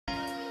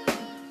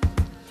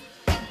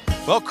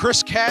Well,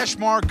 Chris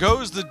Cashmar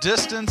goes the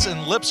distance,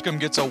 and Lipscomb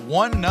gets a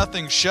 1-0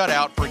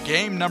 shutout for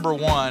game number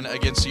 1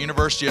 against the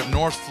University of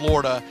North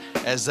Florida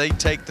as they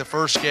take the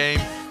first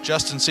game.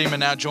 Justin Seaman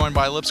now joined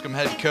by Lipscomb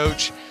head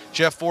coach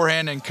Jeff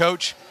Forehand. And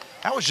coach,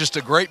 that was just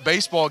a great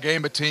baseball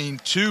game between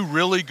two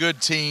really good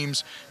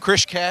teams.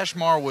 Chris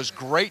Cashmar was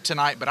great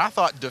tonight, but I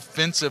thought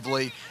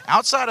defensively,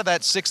 outside of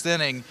that 6th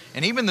inning,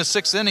 and even the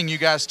 6th inning, you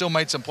guys still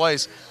made some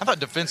plays. I thought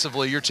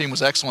defensively your team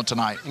was excellent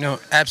tonight. You know,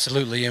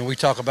 absolutely. And we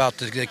talk about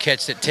the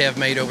catch that Tev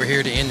made over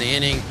here to end the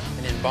inning,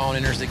 and then Vaughn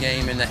enters the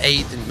game in the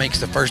 8th and makes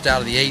the first out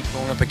of the 8th,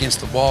 going up against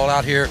the wall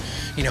out here.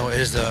 You know,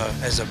 as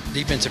a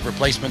defensive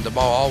replacement, the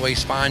ball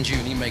always finds you,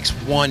 and he makes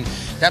one.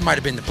 That might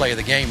have been the play of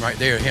the game right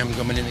there, him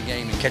coming in the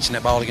game and catching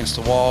that ball against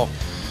the wall.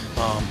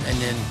 And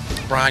then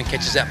Brian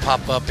catches that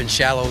pop-up in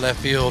shallow left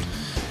field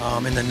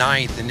in the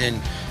 9th. And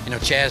then, you know,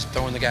 Chaz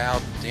throwing the guy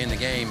out to end the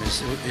game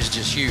is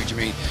just huge. I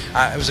mean,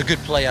 it was a good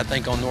play, I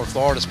think, on North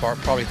Florida's part.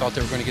 Probably thought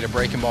they were going to get a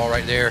breaking ball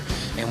right there.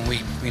 And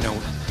we, you know,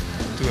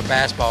 threw a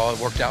fastball. It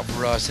worked out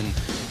for us. And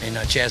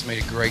Chaz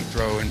made a great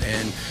throw.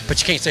 But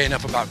you can't say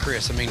enough about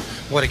Chris. I mean,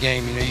 what a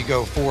game. You know, you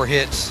go 4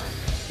 hits,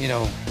 you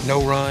know,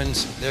 no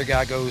runs. Their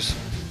guy goes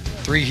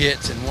 3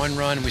 hits and 1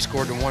 run. And we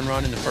scored the 1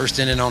 run in the first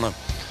inning on a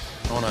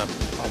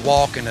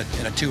walk and a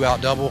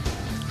 2-out double.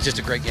 It's just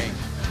a great game.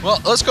 Well,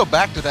 let's go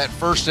back to that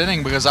first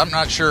inning because I'm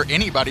not sure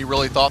anybody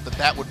really thought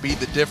that would be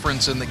the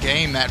difference in the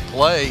game, that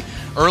play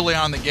early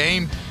on in the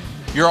game.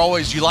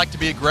 You like to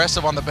be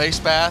aggressive on the base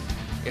path.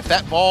 If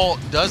that ball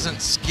doesn't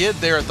skid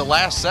there at the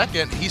last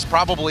second, he's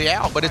probably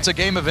out, but it's a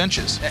game of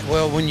inches.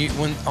 Well,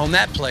 when on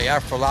that play,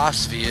 our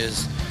philosophy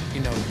is,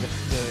 you know,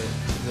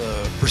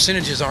 the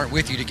percentages aren't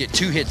with you to get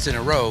 2 hits in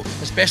a row,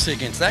 especially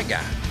against that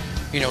guy.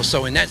 You know,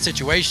 so in that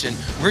situation,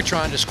 we're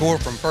trying to score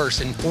from first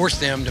and force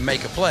them to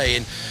make a play.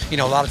 And, you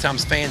know, a lot of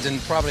times fans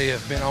and probably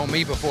have been on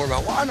me before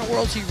about why in the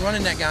world is he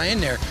running that guy in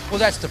there? Well,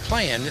 that's the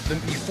plan. You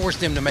force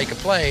them to make a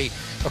play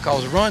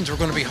because runs were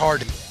going to be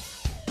hard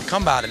to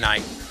come by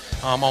tonight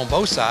on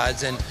both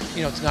sides. And,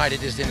 you know, tonight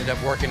it just ended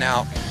up working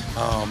out,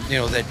 you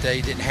know, that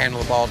they didn't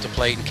handle the ball at the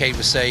plate and Cade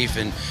was safe.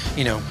 And,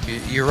 you know,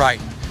 you're right.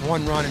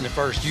 1 run in the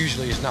first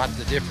usually is not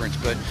the difference,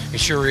 but it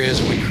sure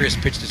is when Chris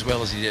pitched as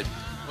well as he did.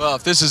 Well,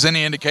 if this is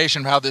any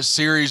indication of how this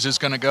series is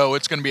going to go,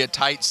 it's going to be a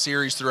tight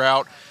series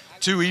throughout,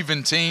 2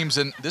 even teams,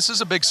 and this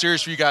is a big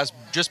series for you guys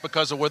just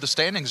because of where the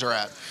standings are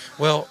at.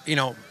 Well, you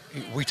know,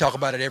 we talk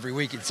about it every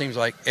week. It seems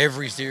like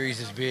every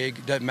series is big.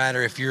 It doesn't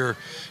matter if you're,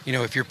 you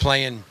know, if you're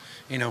playing,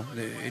 you know,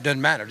 it doesn't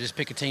matter. Just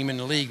pick a team in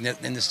the league,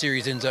 and the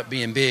series ends up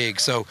being big.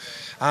 So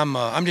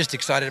I'm just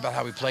excited about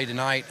how we played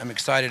tonight. I'm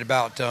excited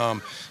about,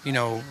 you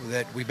know,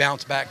 that we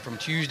bounced back from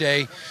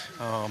Tuesday,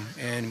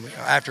 and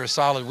after a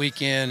solid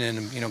weekend,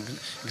 and, you know,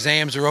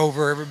 exams are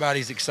over.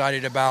 Everybody's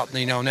excited about,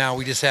 you know, now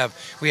we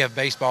have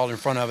baseball in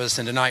front of us,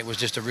 and tonight was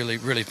just a really,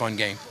 really fun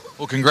game.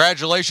 Well,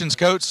 congratulations,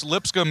 Coach.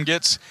 Lipscomb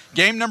gets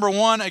game number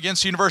 1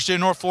 against the University of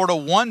North Florida,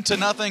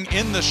 1-0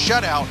 in the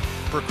shutout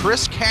for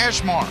Chris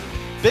Cashmar.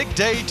 Big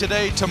day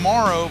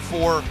tomorrow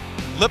for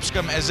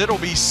Lipscomb, as it'll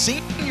be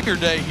senior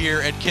day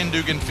here at Ken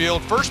Dugan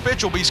Field. First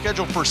pitch will be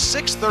scheduled for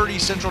 6:30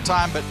 Central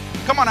Time, but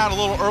come on out a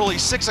little early,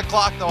 6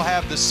 o'clock. They'll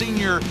have the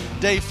senior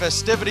day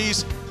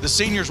festivities. The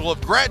seniors will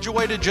have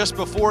graduated just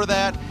before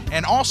that.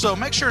 And also,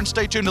 make sure and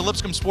stay tuned to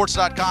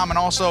LipscombSports.com and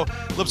also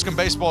Lipscomb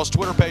Baseball's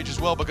Twitter page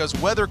as well, because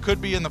weather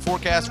could be in the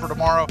forecast for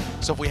tomorrow.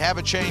 So if we have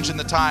a change in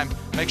the time,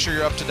 make sure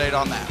you're up to date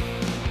on that.